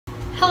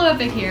Hello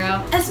Epic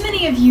Hero. As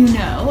many of you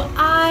know,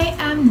 I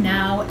am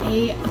now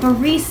a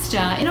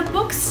barista in a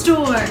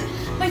bookstore.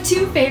 My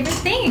two favorite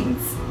things.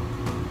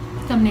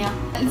 Thumbnail.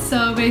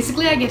 So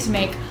basically I get to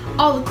make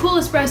all the cool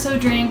espresso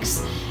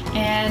drinks,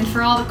 and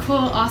for all the cool,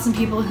 awesome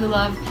people who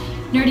love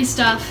nerdy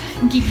stuff,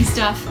 geeky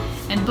stuff,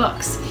 and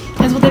books.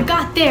 Because what they've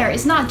got there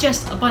is not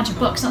just a bunch of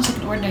books, not just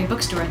like an ordinary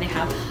bookstore. They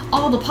have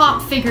all the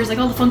pop figures, like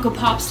all the Funko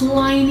Pops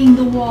lining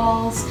the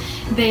walls.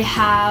 They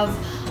have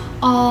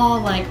all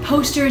like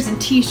posters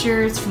and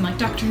t-shirts from like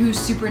Doctor Who,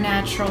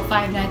 Supernatural,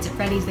 Five Nights at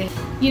Freddy's. They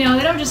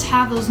don't just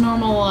have those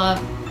normal,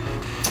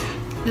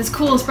 this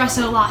cool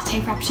espresso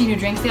latte frappuccino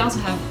drinks. They also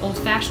have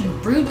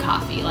old-fashioned brewed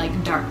coffee, like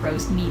dark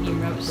roast,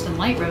 medium roast, and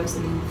light roast,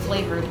 and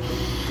flavored.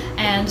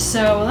 And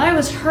so while I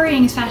was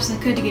hurrying as fast as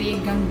I could to get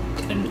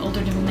an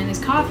older gentleman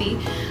his coffee,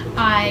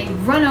 I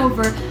run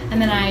over,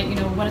 and then I,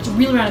 wanted to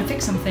reel around and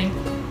fix something.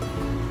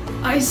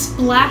 I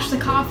splashed the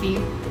coffee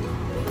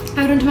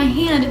out onto my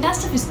hand, and that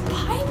stuff is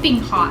piping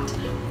hot.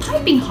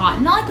 Piping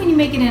hot. Not like when you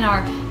make it in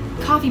our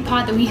coffee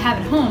pot that we have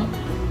at home.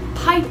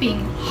 Piping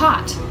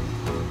hot.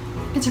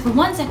 And so for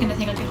 1 second I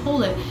think I could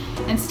hold it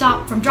and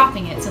stop from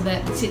dropping it so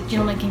that the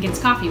gentleman can get his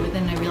coffee, but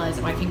then I realized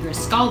that my finger is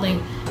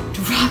scalding,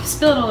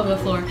 spill it all over the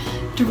floor,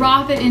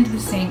 drop it into the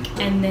sink,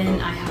 and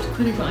then I have to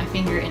quickly put my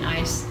finger in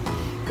ice.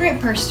 Great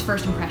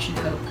first impression,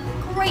 Hope.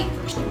 Great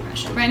first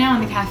impression. Right now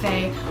in the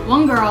cafe,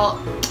 one girl,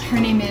 her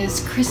name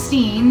is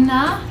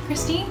Christina,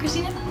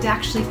 is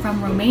actually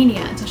from Romania,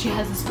 and so she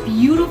has this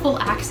beautiful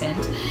accent,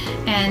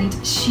 and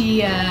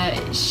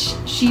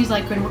she's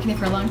like been working there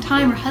for a long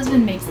time. Her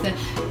husband makes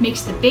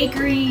the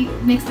bakery,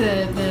 makes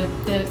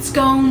the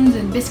scones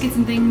and biscuits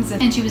and things,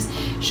 and she was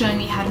showing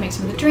me how to make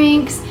some of the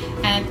drinks.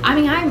 And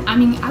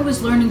I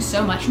was learning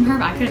so much from her,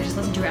 but I could have just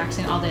listened to her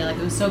accent all day. Like,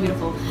 it was so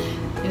beautiful.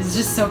 It was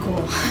just so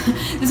cool.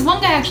 This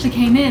one guy actually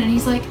came in, and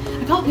he's like,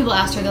 a couple people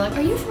asked her, they're like,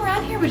 are you from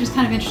around here? Which is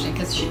kind of interesting,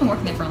 because she's been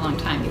working there for a long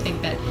time. You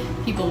think that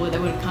people that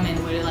would have come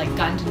in would have like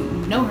gotten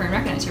to know her and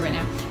recognize her right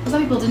now. But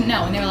some people didn't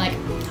know, and they were like,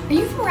 are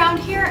you from around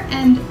here?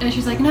 And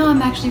she's like, no,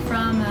 I'm actually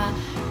from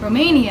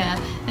Romania.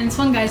 And this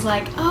one guy's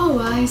like,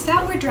 oh, is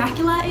that where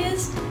Dracula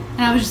is?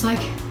 And I was just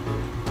like,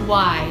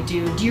 why,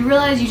 dude? Do you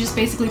realize you just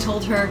basically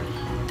told her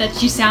that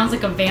she sounds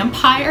like a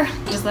vampire?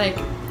 Just like,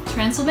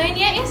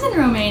 Transylvania is in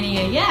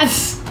Romania,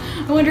 yes!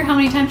 I wonder how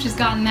many times she's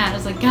gotten that. I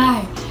was like,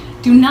 guy,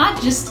 do not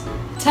just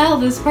tell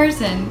this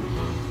person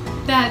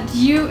that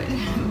you...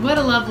 What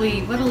a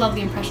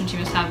lovely impression she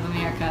must have of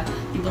America.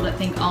 People that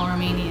think all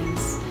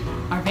Romanians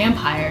are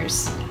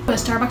vampires. Go to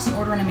Starbucks and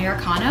order an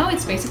Americano.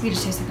 It's basically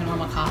just tastes like a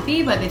normal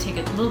coffee, but they take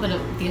a little bit of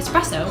the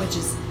espresso, which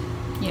is,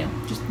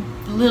 just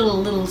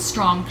little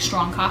strong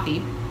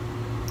coffee,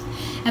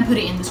 and put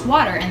it in this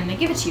water, and then they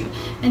give it to you.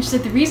 And she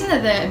said the reason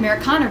that the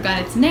Americano got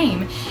its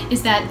name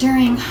is that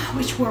during,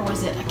 which war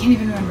was it? I can't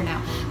even remember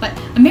now. But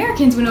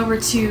Americans went over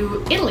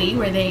to Italy,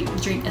 where they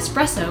drink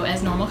espresso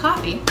as normal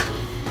coffee.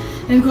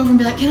 And they would go over and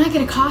be like, can I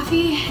get a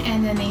coffee?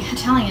 And then the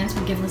Italians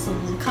would give us a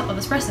little cup of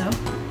espresso.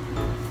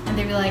 And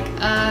they'd be like,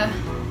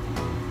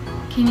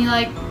 can you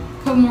like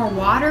put more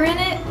water in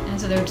it?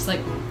 And so they were just like,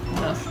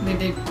 well,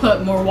 they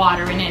put more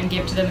water in it and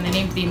gave it to them, and they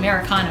named it the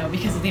Americano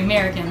because of the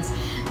Americans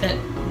that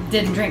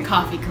didn't drink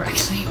coffee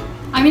correctly.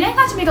 I mean, I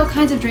got to make all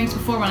kinds of drinks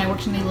before when I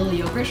worked in a little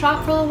yogurt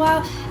shop for a little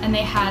while, and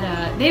they had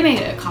they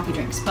made coffee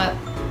drinks, but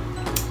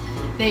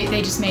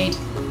they just made,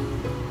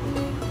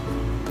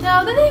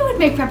 no, they would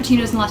make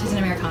frappuccinos and lattes and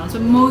Americanos,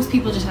 but most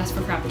people just asked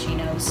for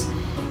frappuccinos,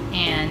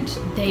 and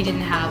they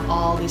didn't have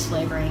all these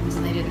flavorings,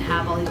 and they didn't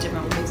have all these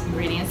different ways of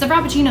ingredients. The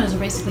frappuccinos are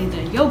basically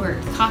the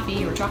yogurt, the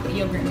coffee or chocolate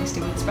yogurt mixed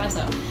in with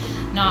espresso,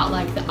 not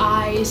like the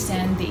ice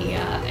and the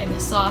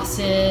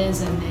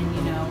sauces, and then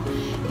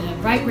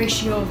right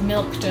ratio of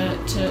milk to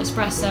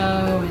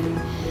espresso, and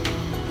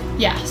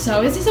yeah,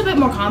 so it's just a bit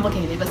more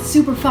complicated, but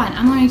super fun.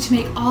 I'm learning to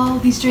make all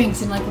these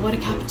drinks, and like what a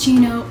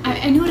cappuccino,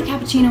 I knew what a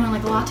cappuccino and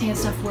like a latte and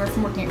stuff were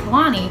from working at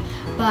Kalani,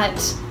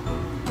 but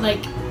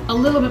like a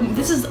little bit,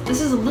 this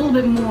is a little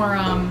bit more,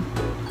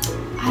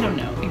 I don't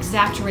know,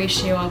 exact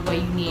ratio of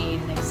what you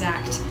need, and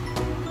exact,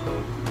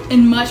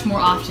 and much more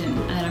often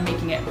that I'm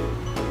making it.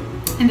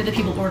 And that the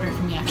people ordering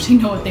from me actually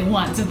know what they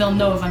want, so they'll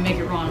know if I make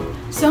it wrong.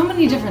 So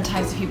many different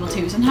types of people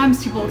too.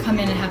 Sometimes people will come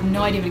in and have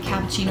no idea what a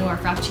cappuccino or a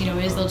frappuccino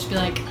is. They'll just be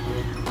like,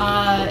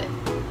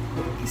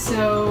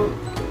 so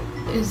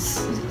is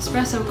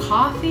espresso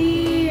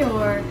coffee?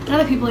 Or and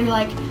other people are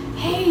like,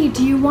 hey,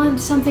 do you want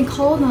something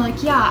cold? And they're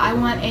like, yeah, I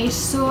want a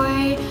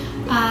soy,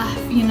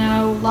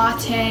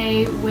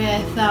 latte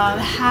with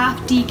half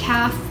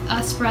decaf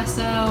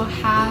espresso,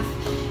 half,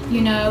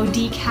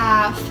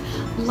 decaf,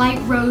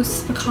 light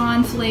roast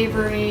pecan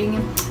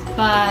flavoring,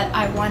 but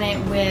I want it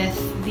with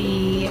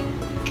the,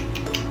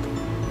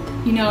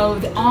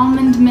 the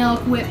almond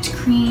milk whipped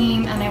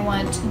cream, and I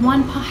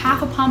want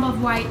half a pump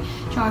of white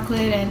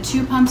chocolate and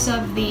 2 pumps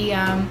of the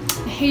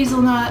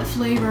hazelnut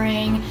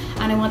flavoring,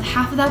 and I want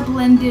half of that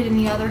blended and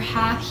the other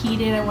half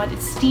heated. I want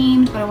it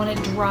steamed, but I want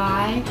it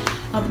dry.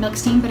 The milk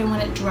steamed, but I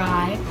want it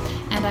dry,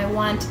 and I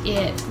want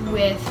it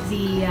with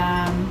the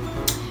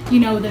you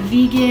know, the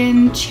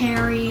vegan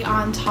cherry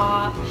on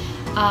top,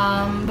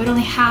 but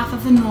only half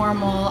of the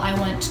normal. I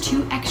want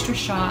 2 extra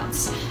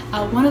shots.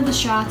 One of the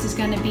shots is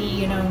going to be,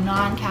 you know,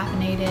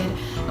 non-caffeinated,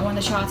 and one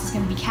of the shots is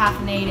going to be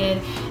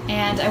caffeinated,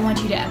 and I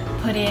want you to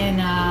put in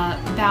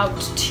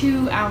about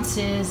 2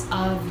 ounces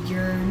of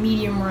your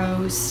medium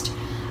roast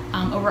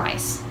over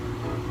ice.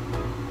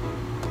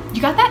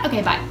 You got that?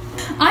 Okay, bye.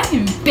 I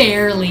am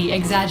barely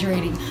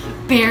exaggerating.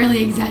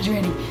 Barely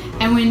exaggerating.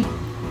 And when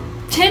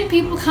 10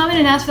 people come in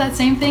and ask for that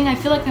same thing, I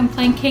feel like I'm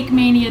playing Cake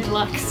Mania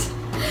Deluxe.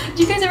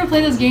 Do you guys ever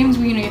play those games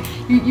where, you know,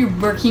 you're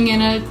working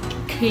in a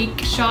cake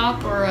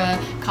shop or a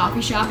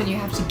coffee shop and you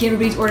have to get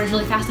everybody's orders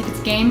really fast like it's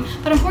a game?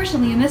 But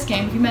unfortunately in this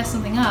game, if you mess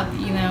something up,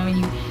 you know, and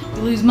you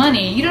lose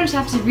money, you don't just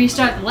have to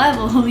restart the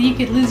level, you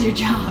could lose your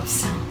job.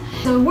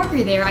 So the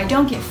worker there, I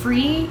don't get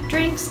free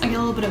drinks, I get a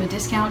little bit of a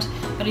discount,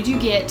 but I do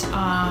get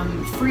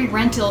free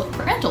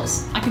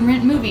rentals. I can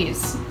rent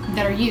movies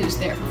that are used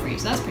there for free,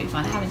 so that's pretty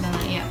fun. I haven't done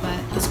that yet, but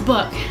this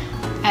book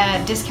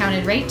at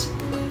discounted rate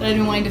that I've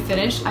been wanting to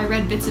finish, I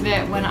read bits of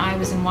it when I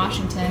was in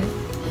Washington.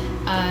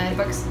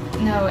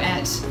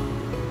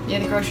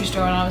 The grocery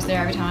store when I was there.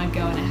 Every time I'd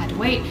go and I had to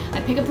wait,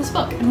 I'd pick up this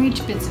book and read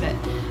bits of it,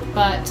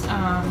 but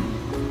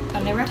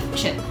I never had to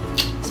finish it,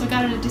 so I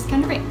got it at a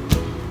discounted rate.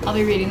 I'll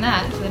be reading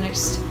that for the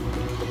next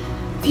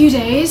few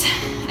days.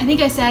 I think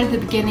I said at the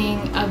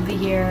beginning of the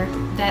year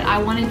that I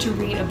wanted to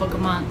read a book a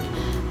month.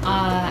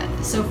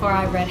 So far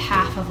I've read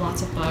half of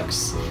lots of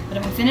books, but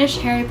if I finish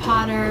Harry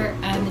Potter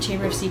and the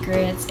Chamber of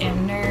Secrets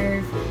and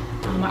Nerve,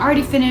 I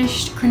already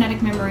finished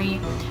Chronetic Memory,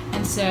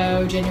 and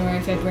so January,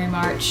 February,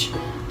 March,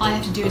 all I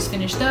have to do is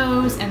finish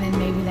those, and then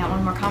maybe that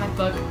one more comic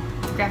book,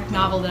 graphic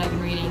novel that I've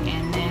been reading,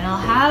 and then I'll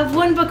have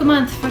 1 book a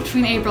month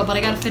between April, but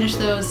I gotta finish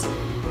those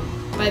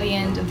by the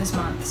end of this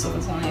month, so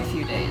it's only a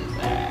few days.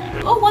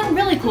 Oh, one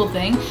really cool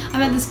thing. I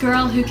met this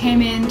girl who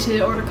came in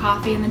to order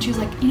coffee, and then she was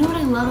like, you know what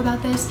I love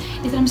about this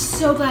is that I'm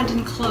so glad it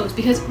didn't close,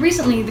 because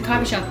recently the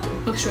coffee shop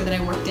bookstore that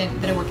I work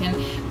in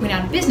went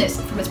out of business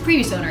from its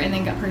previous owner and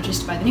then got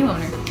purchased by the new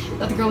owner.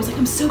 But the girl was like,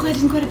 I'm so glad it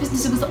didn't go out of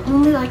business. It was the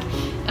only like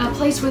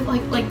place with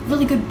like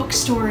really good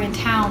bookstore in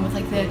town with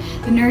like the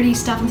nerdy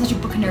stuff. I'm such a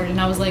book nerd, and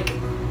I was like,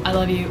 I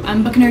love you.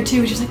 I'm a book nerd too.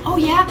 And she's like, oh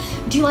yeah,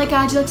 do you like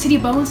City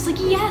of Bones? I was like,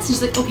 yes. And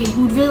she's like, okay,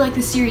 you would really like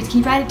this series. Can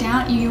you write it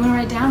down? You want to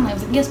write it down? And I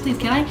was like, yes, please,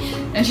 can I?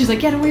 And she's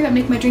like, yeah, don't worry about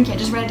making my drink yet.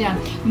 Just write it down.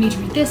 You need to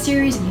read this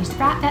series and you need to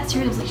write that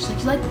series. I was like,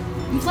 she's like,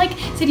 you like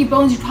City of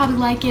Bones, you'd probably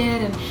like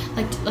it, and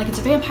like it's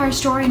a vampire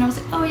story. And I was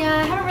like, oh yeah,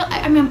 I haven't really.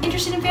 I mean, I'm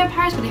interested in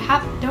vampires, but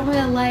I don't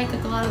really like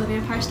a lot of the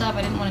vampire stuff.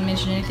 I didn't want to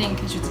mention anything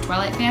because she's a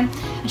Twilight fan.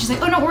 And she's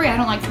like, oh, don't worry, I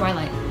don't like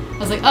Twilight. I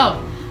was like, oh,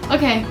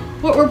 okay.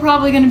 We're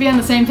probably going to be on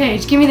the same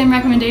page. Give me them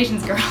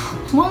recommendations, girl.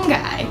 One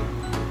guy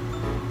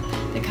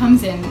that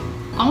comes in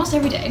almost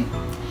every day,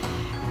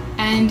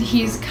 and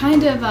he's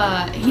kind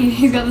of,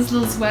 he's got this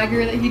little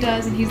swagger that he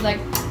does, and he's like,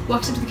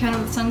 walks up to the counter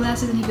with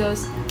sunglasses, and he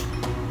goes,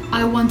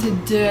 I want a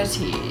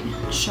dirty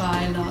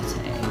chai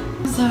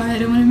latte. Sorry, I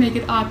don't want to make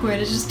it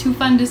awkward. It's just too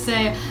fun to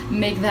say,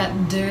 make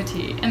that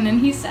dirty. And then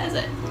he says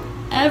it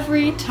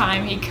every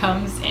time he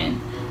comes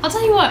in. I'll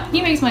tell you what,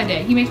 he makes my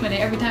day. He makes my day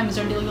every time his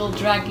dirty little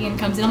dragon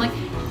comes in. I'm like,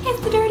 it's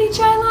the dirty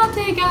chai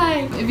latte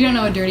guy. If you don't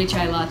know what dirty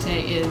chai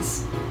latte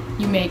is,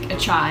 you make a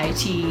chai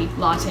tea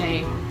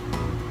latte.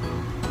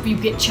 You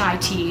get chai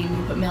tea and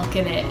you put milk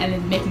in it, and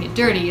then making it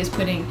dirty is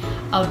putting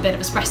a bit of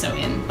espresso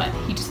in, but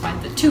he just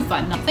finds it too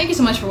fun. Thank you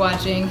so much for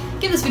watching.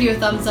 Give this video a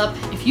thumbs up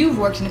if you've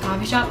worked in a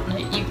coffee shop.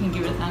 You can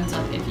give it a thumbs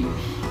up if you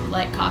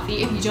like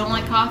coffee. If you don't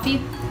like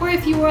coffee, or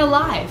if you were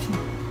alive,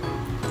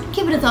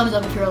 give it a thumbs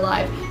up if you're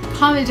alive.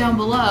 Comment down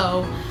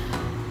below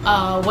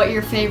what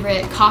your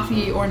favorite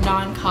coffee or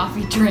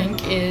non-coffee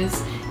drink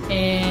is,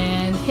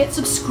 and hit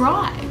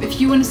subscribe if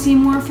you want to see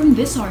more from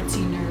this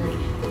artsy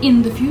nerd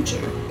in the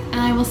future. And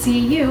I will see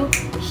you,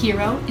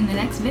 hero, in the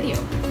next video.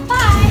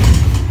 Bye!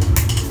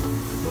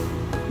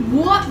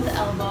 What the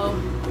elbow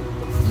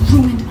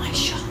ruined my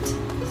shot.